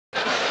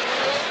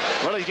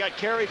Well, he's got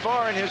Kerry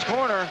Farr in his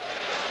corner.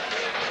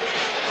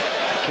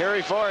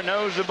 Kerry Farr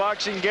knows the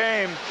boxing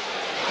game.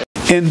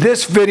 In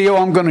this video,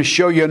 I'm going to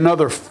show you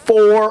another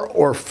 4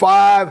 or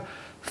 5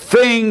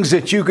 things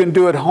that you can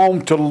do at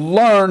home to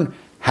learn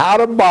how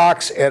to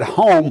box at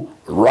home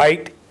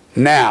right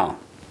now.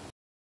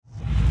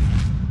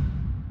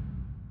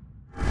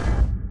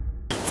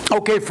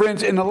 Okay,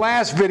 friends, in the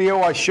last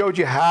video, I showed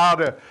you how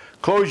to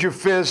close your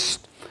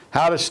fist,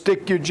 how to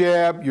stick your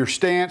jab, your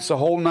stance, the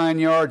whole 9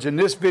 yards. In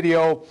this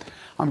video,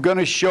 I'm going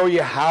to show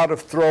you how to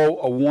throw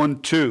a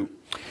 1-2.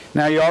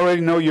 Now, you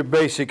already know your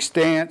basic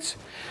stance.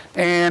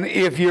 And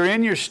if you're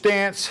in your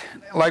stance,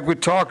 like we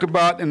talked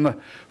about in the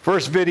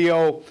first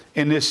video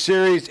in this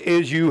series,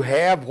 is you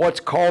have what's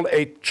called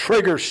a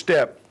trigger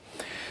step.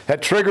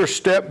 That trigger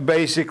step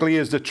basically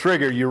is the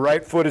trigger. Your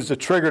right foot is the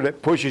trigger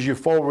that pushes you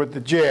forward with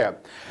the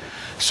jab.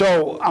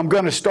 So I'm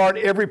going to start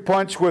every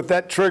punch with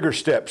that trigger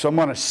step. So I'm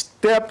going to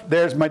step,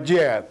 there's my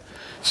jab.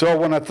 So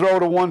when I throw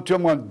the 1-2,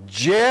 I'm going to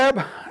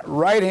jab,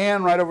 right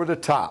hand right over the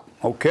top,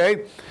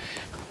 okay?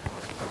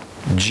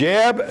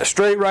 Jab,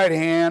 straight right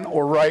hand,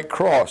 or right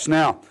cross.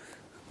 Now,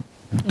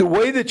 the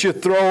way that you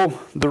throw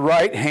the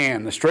right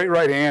hand, the straight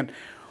right hand,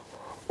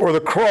 or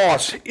the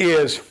cross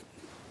is,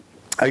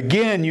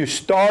 again, you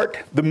start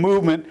the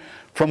movement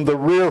from the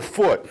rear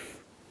foot.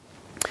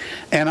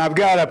 And I've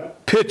got a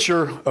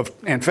picture of,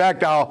 in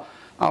fact, I'll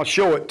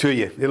show it to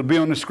you. It'll be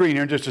on the screen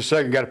here in just a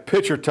second. Got a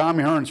picture of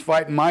Tommy Hearns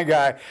fighting my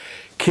guy,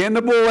 Ken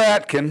the Bull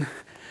Atkin,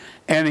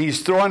 and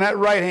he's throwing that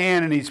right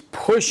hand and he's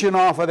pushing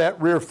off of that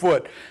rear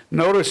foot.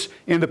 Notice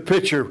in the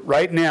picture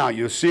right now,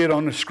 you'll see it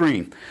on the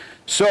screen.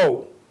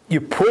 So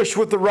you push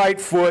with the right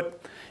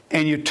foot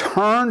and you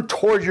turn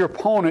towards your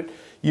opponent.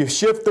 You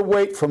shift the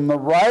weight from the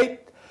right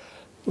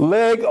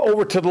leg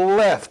over to the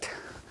left.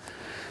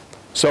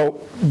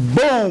 So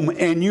boom,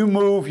 and you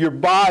move your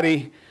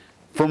body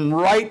from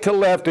right to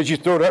left as you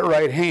throw that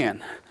right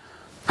hand.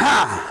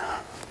 Ah!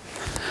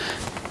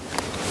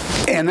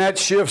 And that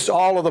shifts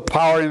all of the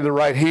power into the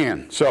right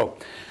hand. So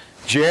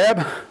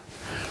jab,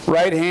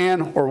 right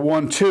hand, or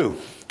 1-2.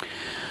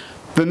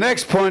 The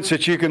next punch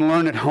that you can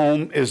learn at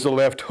home is the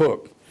left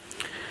hook.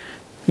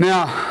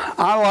 Now,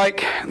 I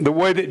like the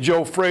way that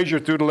Joe Frazier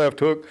threw the left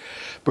hook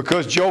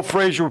because Joe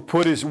Frazier would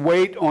put his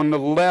weight on the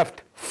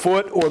left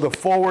foot or the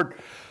forward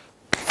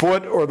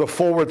foot or the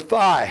forward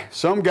thigh.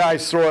 Some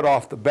guys throw it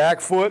off the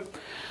back foot.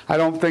 I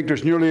don't think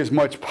there's nearly as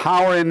much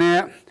power in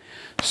that.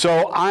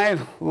 So I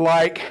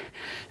like,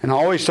 and I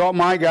always taught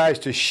my guys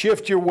to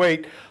shift your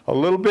weight a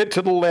little bit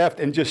to the left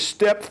and just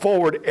step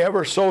forward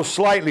ever so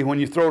slightly when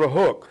you throw the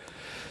hook.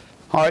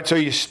 All right, so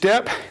you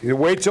step, your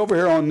weight's over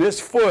here on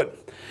this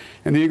foot,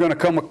 and then you're going to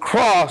come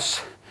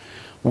across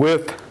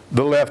with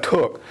the left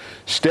hook.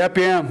 Step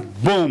in,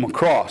 boom,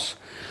 across.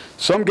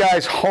 Some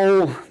guys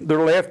hold their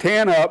left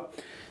hand up,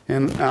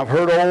 and I've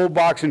heard old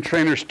boxing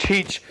trainers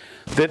teach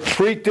that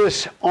treat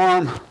this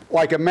arm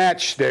like a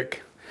matchstick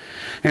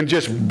and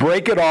just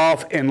break it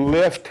off and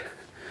lift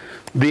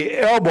the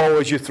elbow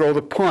as you throw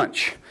the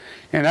punch.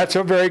 And that's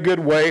a very good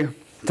way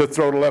to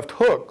throw the left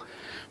hook.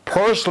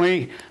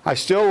 Personally, I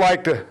still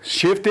like to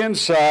shift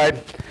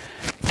inside,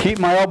 keep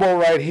my elbow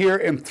right here,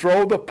 and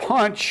throw the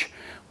punch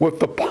with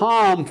the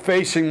palm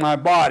facing my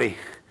body.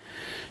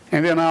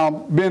 And then I'll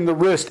bend the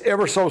wrist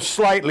ever so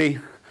slightly.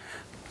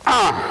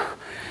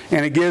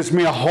 And it gives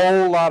me a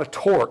whole lot of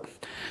torque.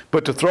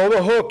 But to throw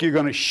the hook, you're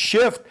going to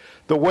shift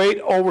the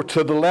weight over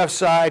to the left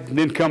side and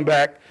then come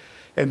back.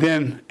 And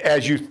then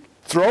as you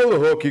throw the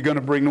hook, you're going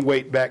to bring the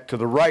weight back to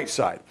the right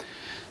side.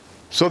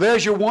 So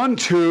there's your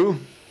 1-2.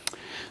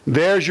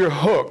 There's your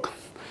hook.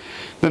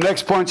 The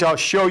next punch I'll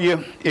show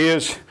you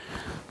is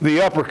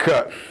the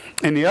uppercut.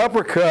 And the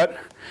uppercut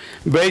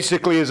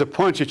basically is a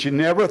punch that you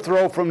never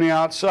throw from the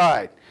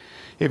outside.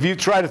 If you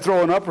try to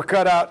throw an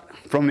uppercut out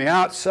from the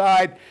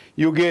outside,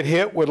 you'll get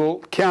hit with a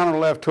counter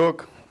left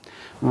hook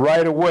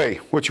right away.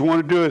 What you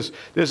want to do is,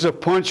 this is a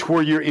punch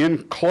where you're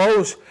in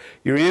close,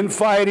 you're in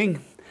fighting,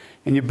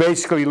 and you're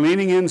basically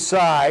leaning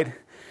inside.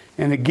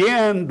 And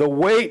again, the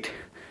weight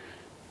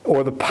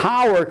or the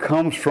power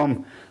comes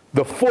from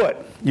the foot.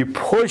 You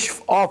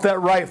push off that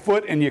right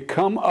foot and you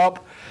come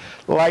up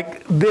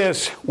like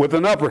this with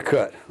an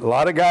uppercut. A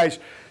lot of guys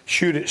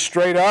shoot it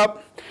straight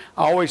up.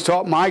 I always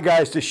taught my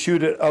guys to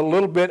shoot it a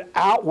little bit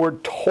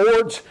outward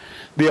towards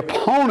the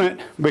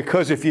opponent,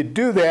 because if you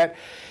do that,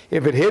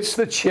 if it hits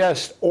the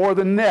chest or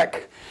the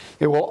neck,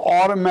 it will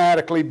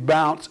automatically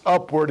bounce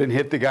upward and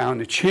hit the guy on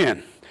the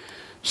chin.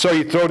 So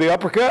you throw the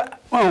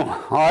uppercut, boom.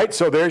 All right,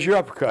 so there's your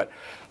uppercut.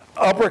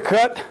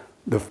 Uppercut,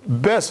 the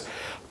best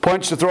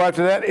punch to throw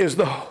after that is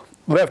the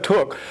left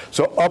hook.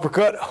 So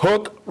uppercut,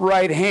 hook,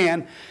 right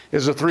hand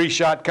is a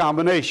 3-shot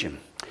combination.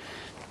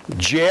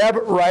 Jab,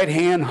 right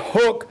hand,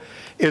 hook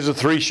is a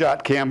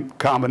 3-shot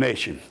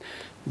combination.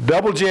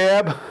 Double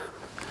jab,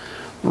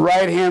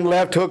 right hand,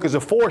 left hook is a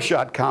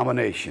 4-shot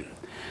combination.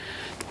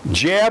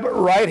 Jab,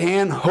 right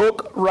hand,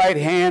 hook, right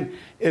hand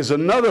is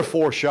another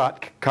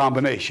 4-shot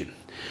combination.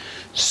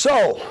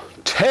 So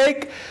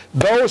take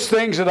those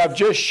things that I've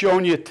just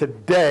shown you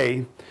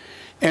today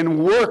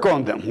and work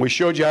on them. We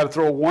showed you how to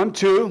throw a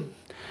 1-2,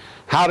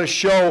 how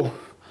to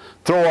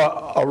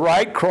throw a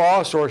right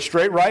cross or a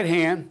straight right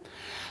hand,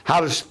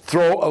 how to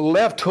throw a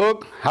left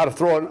hook, how to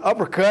throw an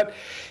uppercut,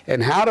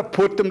 and how to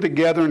put them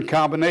together in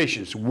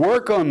combinations.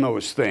 Work on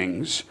those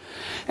things.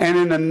 And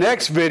in the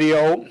next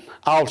video,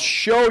 I'll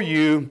show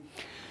you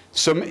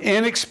some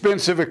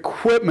inexpensive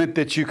equipment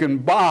that you can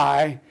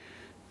buy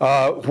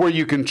where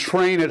you can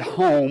train at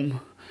home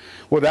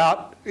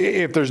without,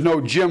 if there's no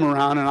gym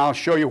around, and I'll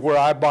show you where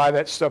I buy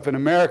that stuff in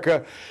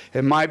America.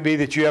 It might be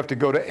that you have to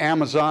go to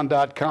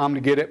Amazon.com to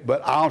get it,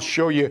 but I'll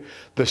show you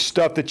the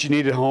stuff that you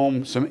need at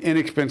home, some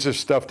inexpensive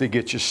stuff to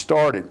get you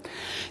started.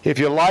 If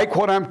you like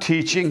what I'm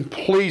teaching,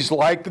 please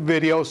like the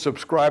video,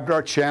 subscribe to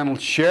our channel,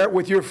 share it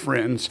with your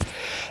friends,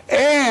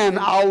 and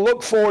I'll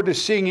look forward to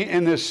seeing you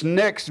in this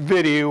next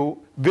video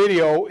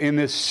in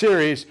this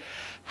series,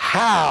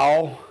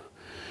 how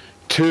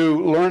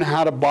to learn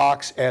how to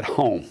box at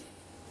home.